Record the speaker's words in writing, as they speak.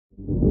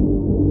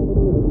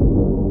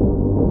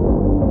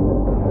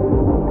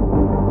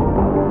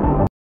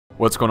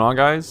What's going on,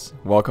 guys?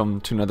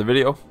 Welcome to another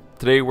video.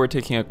 Today we're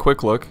taking a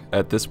quick look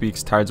at this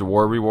week's Tides of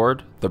War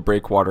reward, the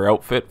Breakwater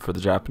outfit for the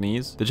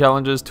Japanese. The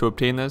challenges to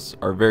obtain this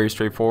are very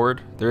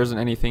straightforward. There isn't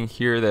anything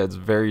here that's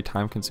very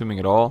time consuming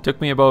at all. It took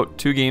me about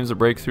 2 games of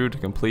breakthrough to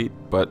complete,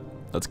 but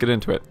let's get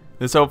into it.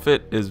 This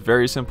outfit is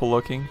very simple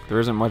looking. There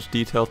isn't much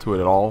detail to it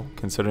at all,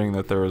 considering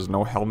that there is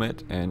no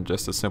helmet and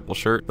just a simple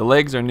shirt. The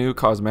legs are new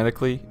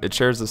cosmetically. It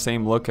shares the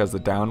same look as the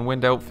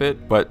Downwind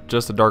outfit, but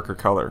just a darker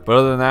color. But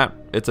other than that,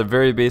 it's a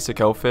very basic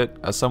outfit,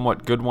 a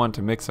somewhat good one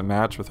to mix and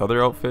match with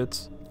other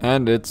outfits,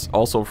 and it's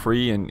also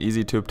free and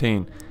easy to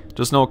obtain.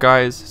 Just note,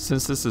 guys,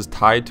 since this is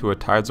tied to a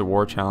Tides of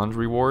War challenge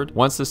reward,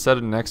 once the set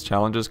of next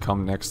challenges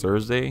come next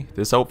Thursday,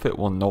 this outfit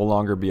will no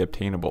longer be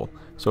obtainable.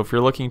 So if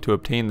you're looking to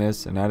obtain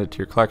this and add it to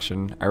your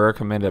collection, I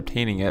recommend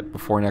obtaining it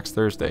before next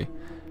Thursday.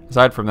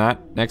 Aside from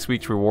that, next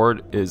week's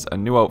reward is a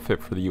new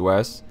outfit for the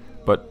US,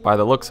 but by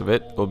the looks of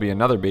it, it'll be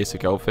another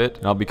basic outfit,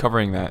 and I'll be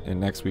covering that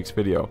in next week's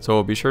video.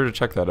 So be sure to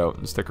check that out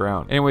and stick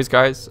around. Anyways,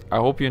 guys, I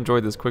hope you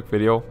enjoyed this quick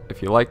video.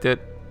 If you liked it,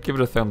 give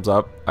it a thumbs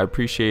up. I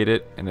appreciate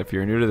it. And if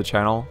you're new to the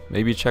channel,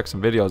 maybe check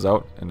some videos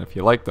out. And if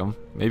you like them,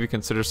 maybe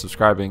consider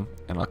subscribing.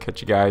 And I'll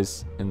catch you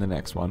guys in the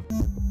next one.